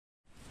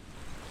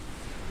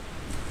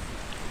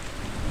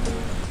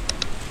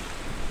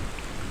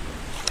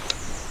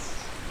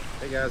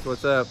Hey guys,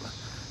 what's up?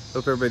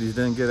 Hope everybody's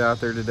doing good out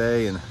there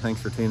today, and thanks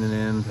for tuning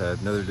in to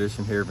another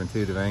edition here of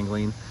Intuitive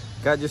Angling.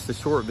 Got just a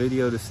short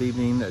video this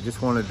evening. I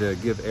just wanted to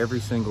give every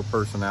single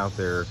person out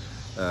there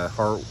a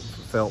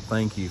heartfelt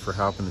thank you for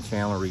helping the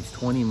channel reach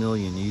 20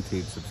 million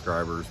YouTube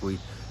subscribers. We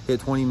hit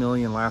 20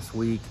 million last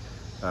week.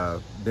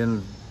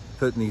 Been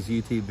putting these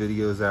YouTube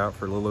videos out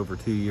for a little over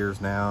 2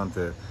 years now, and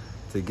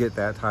to get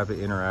that type of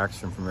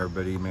interaction from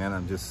everybody, man,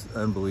 I'm just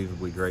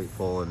unbelievably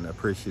grateful and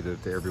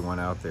appreciative to everyone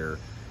out there.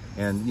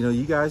 And you know,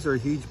 you guys are a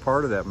huge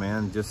part of that,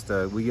 man. Just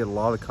we get a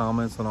lot of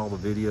comments on all the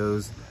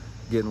videos,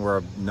 getting where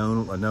I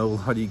know a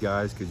lot of you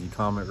guys because you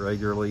comment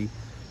regularly,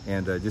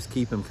 and just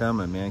keep them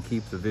coming, man.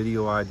 Keep the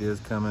video ideas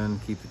coming,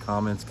 keep the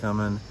comments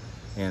coming,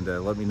 and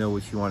let me know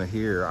what you want to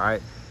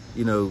hear.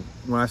 You know,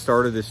 when I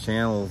started this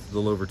channel a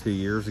little over 2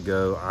 years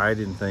ago, I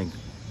didn't think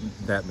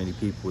that many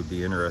people would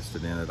be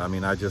interested in it. I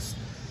mean, I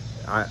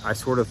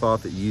sort of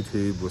thought that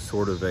YouTube was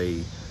sort of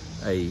a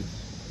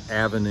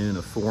avenue and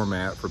a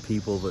format for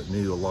people that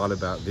knew a lot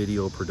about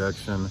video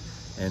production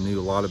and knew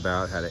a lot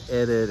about how to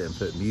edit and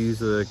put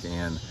music,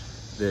 and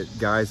that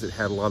guys that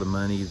had a lot of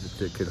money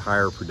that could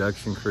hire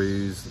production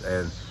crews.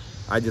 And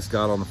I just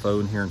got on the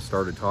phone here and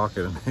started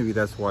talking, and maybe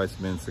that's why it's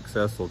been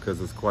successful, because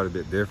it's quite a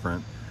bit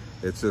different.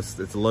 It's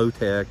low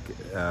tech,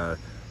 it's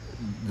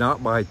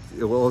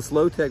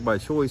low tech by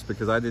choice,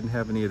 because I didn't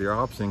have any other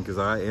option, because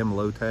I am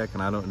low tech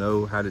and I don't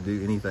know how to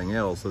do anything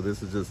else. So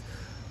this is just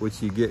what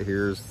you get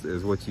here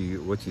is what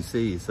you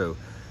see. So,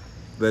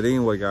 but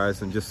anyway, guys,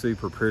 I'm just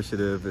super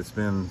appreciative. It's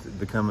been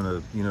becoming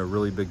a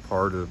really big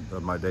part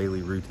of my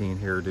daily routine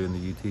here, doing the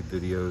YouTube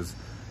videos.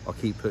 I'll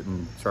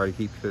try to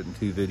keep putting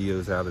 2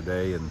 videos out a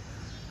day, and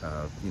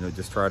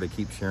just try to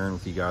keep sharing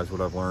with you guys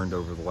what I've learned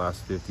over the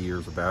last 50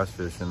 years of bass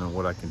fishing, and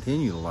what I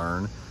continue to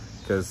learn,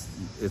 because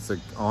it's an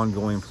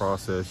ongoing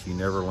process. You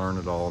never learn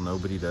it all.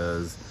 Nobody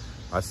does.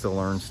 I still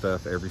learn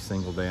stuff every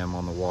single day I'm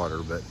on the water.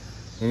 But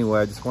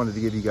anyway, I just wanted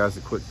to give you guys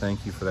a quick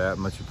thank you for that.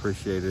 Much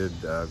appreciated.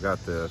 I've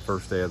got the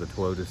first day of the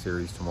Toyota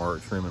series tomorrow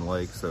at Truman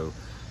Lake, so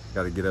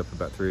got to get up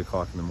about 3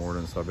 o'clock in the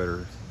morning, so I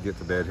better get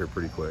to bed here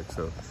pretty quick.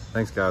 So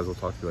thanks, guys. We'll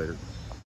talk to you later.